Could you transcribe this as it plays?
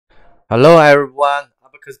Hello everyone,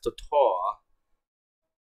 ABAQUS tutorial.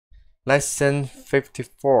 Lesson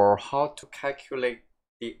 54, how to calculate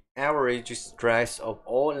the average stress of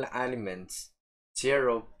all elements.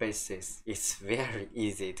 Zero basis. It's very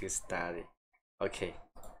easy to study. Okay,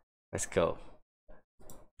 let's go.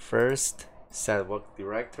 First, set work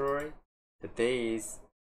directory. Today is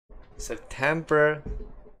September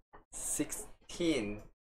 16,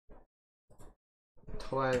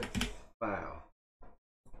 12 file.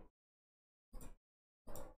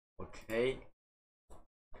 Okay,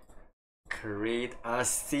 create a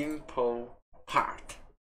simple part.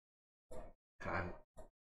 I'm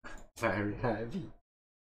very happy.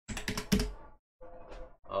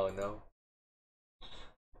 Oh no.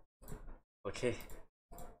 Okay,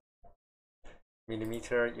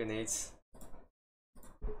 millimeter units.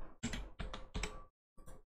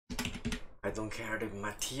 I don't care the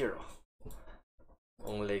material,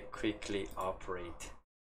 only quickly operate.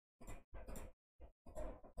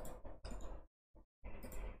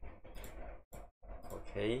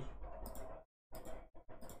 Okay.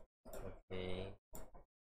 Okay.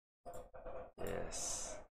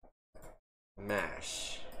 Yes.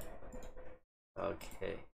 Mesh.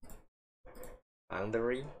 Okay.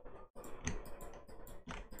 Boundary.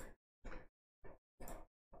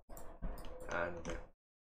 And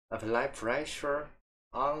apply pressure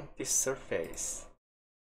on the surface.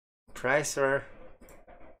 Pressure.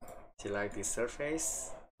 Select the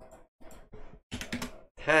surface.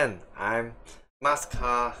 10. I'm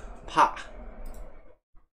mascapa.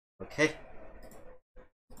 Okay.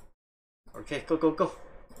 Okay, go.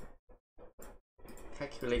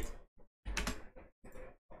 Calculate.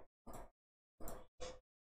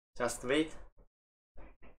 Just wait.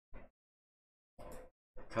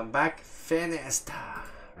 Come back. Finished.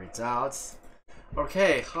 Results.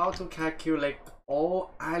 Okay, how to calculate all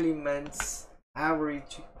elements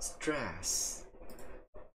average stress.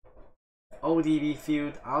 ODB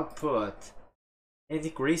field output.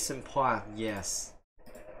 Integration point, yes.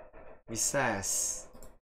 Recess.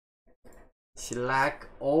 Select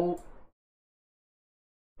all.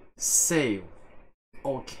 Save.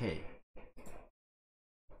 Okay.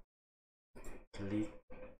 Click.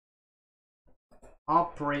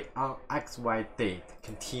 Operate on XY date.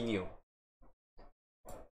 Continue.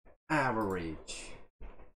 Average.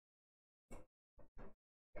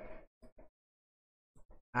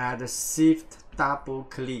 Add shift double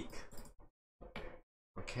click.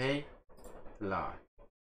 Okay. Plot.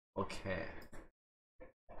 Okay.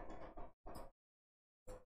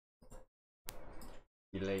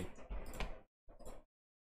 Delete.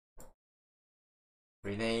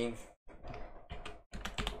 Rename.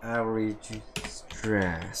 Average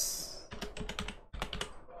stress.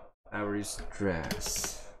 Average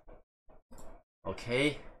stress.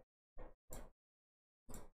 Okay.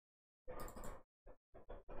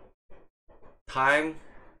 Time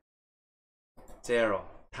 0.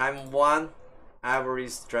 Time 1.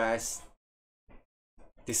 Average stress.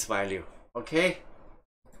 This value. Okay.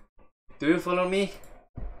 Do you follow me?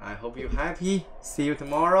 I hope you're happy. See you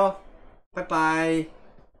tomorrow. Bye bye.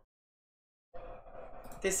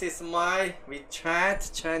 This is my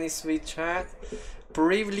WeChat, Chinese WeChat.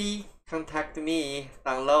 Briefly contact me.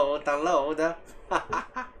 Download.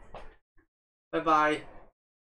 Bye bye.